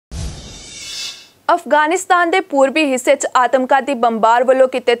ਅਫਗਾਨਿਸਤਾਨ ਦੇ ਪੂਰਬੀ ਹਿੱਸੇ 'ਚ ਆਤਮਘਾਤੀ ਬੰਬਾਰ ਵੱਲੋਂ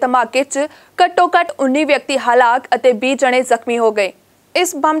ਕੀਤੇ ਧਮਾਕੇ 'ਚ ਘੱਟੋ-ਘੱਟ 19 ਵਿਅਕਤੀ ਹਲਾਕ ਅਤੇ 20 ਜਣੇ ਜ਼ਖਮੀ ਹੋ ਗਏ।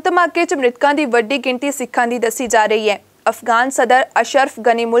 ਇਸ ਬੰਬ ਧਮਾਕੇ 'ਚ ਮ੍ਰਿਤਕਾਂ ਦੀ ਵੱਡੀ ਗਿਣਤੀ ਸਿੱਖਾਂ ਦੀ ਦੱਸੀ ਜਾ ਰਹੀ ਹੈ। ਅਫਗਾਨ ਸਦਰ ਅਸ਼ਰਫ਼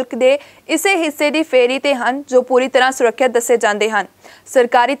ਗਨੀ ਮੁਲਕ ਦੇ ਇਸੇ ਹਿੱਸੇ ਦੀ ਫੇਰੀ ਤੇ ਹਨ ਜੋ ਪੂਰੀ ਤਰ੍ਹਾਂ ਸੁਰੱਖਿਅਤ ਦੱਸੇ ਜਾਂਦੇ ਹਨ।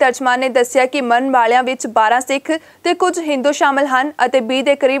 ਸਰਕਾਰੀ ਤਰਜਮਾਨ ਨੇ ਦੱਸਿਆ ਕਿ ਮਰਨ ਵਾਲਿਆਂ ਵਿੱਚ 12 ਸਿੱਖ ਤੇ ਕੁਝ ਹਿੰਦੂ ਸ਼ਾਮਲ ਹਨ ਅਤੇ 20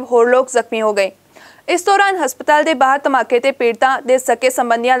 ਦੇ ਕਰੀਬ ਹੋਰ ਲੋਕ ਜ਼ਖਮੀ ਹੋ ਗਏ। इस दौरान हस्पताल के बाहर धमाके ते पीड़ितां दे सके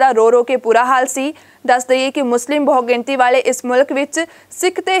संबंधियों का रो रो के बुरा हाल सी। दस दईए कि मुस्लिम बहुगिणती वाले इस मुल्क विच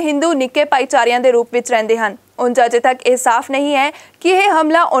सिख ते हिंदू निक्के भाईचारिਆਂ ਦੇ रूप विच रहिंदे हन। उंज अजे तक यह साफ नहीं है कि यह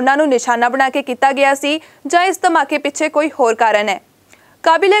हमला उन्हां नूं निशाना बना के किया गया सी जां इस धमाके पिछे कोई होर कारण है।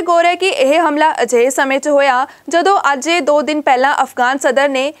 काबिले गौर है कि यह हमला अजिहे समय 'च होया जदों अज 2 दिन पहला अफगान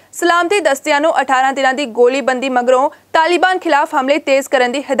सदर ने सलामती दस्तियां नूं 18 दिनां दी गोलीबंदी मगरों तालिबान खिलाफ हमले तेज़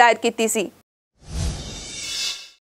करन दी हिदायत कीती सी।